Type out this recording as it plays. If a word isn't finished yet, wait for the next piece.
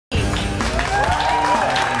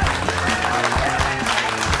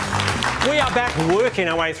are back working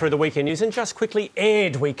our way through the weekend news, and just quickly,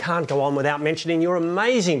 Ed, we can't go on without mentioning your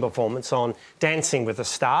amazing performance on Dancing with the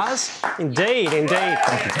Stars. Indeed, indeed.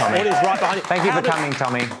 Thank you, Tommy. Ed is right behind you. Thank you for coming,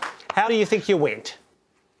 Tommy. How do you think you went?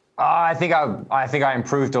 I think I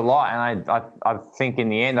improved a lot, and I think in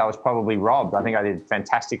the end I was probably robbed. I think I did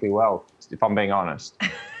fantastically well, if I'm being honest.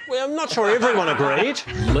 Well, I'm not sure everyone agreed.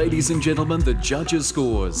 Ladies and gentlemen, the judges'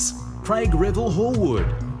 scores. Craig Revel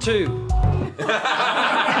Hallwood. 2.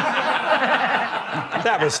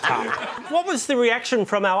 That was tough. What was the reaction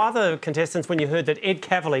from our other contestants when you heard that Ed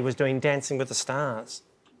Kavalee was doing Dancing with the Stars?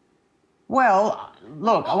 Well,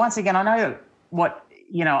 look, once again, I know what,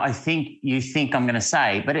 I think you think I'm going to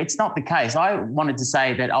say, but it's not the case. I wanted to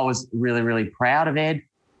say that I was really, really proud of Ed.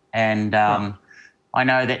 And I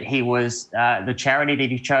know that he was, the charity that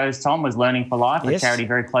he chose, Tom, was Learning for Life, a charity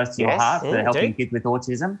very close to your heart for helping kids with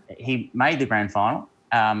autism. He made the grand final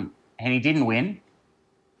and he didn't win.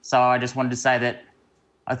 So I just wanted to say that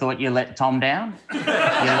I thought you let Tom down. Not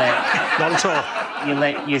at all. You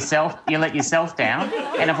let yourself down.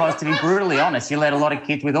 And if I was to be brutally honest, you let a lot of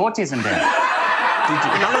kids with autism down.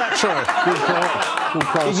 None of that true. Good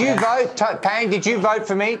call. Did you vote, Pang? Did you vote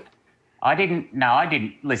for me? I didn't. No, I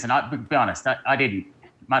didn't. Listen, I'll be honest. I didn't.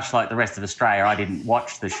 Much like the rest of Australia, I didn't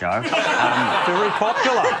watch the show. Very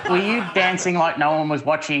popular. Were you dancing like no one was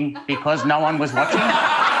watching because no one was watching?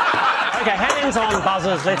 OK, hands on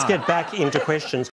buzzers. Let's get back into questions.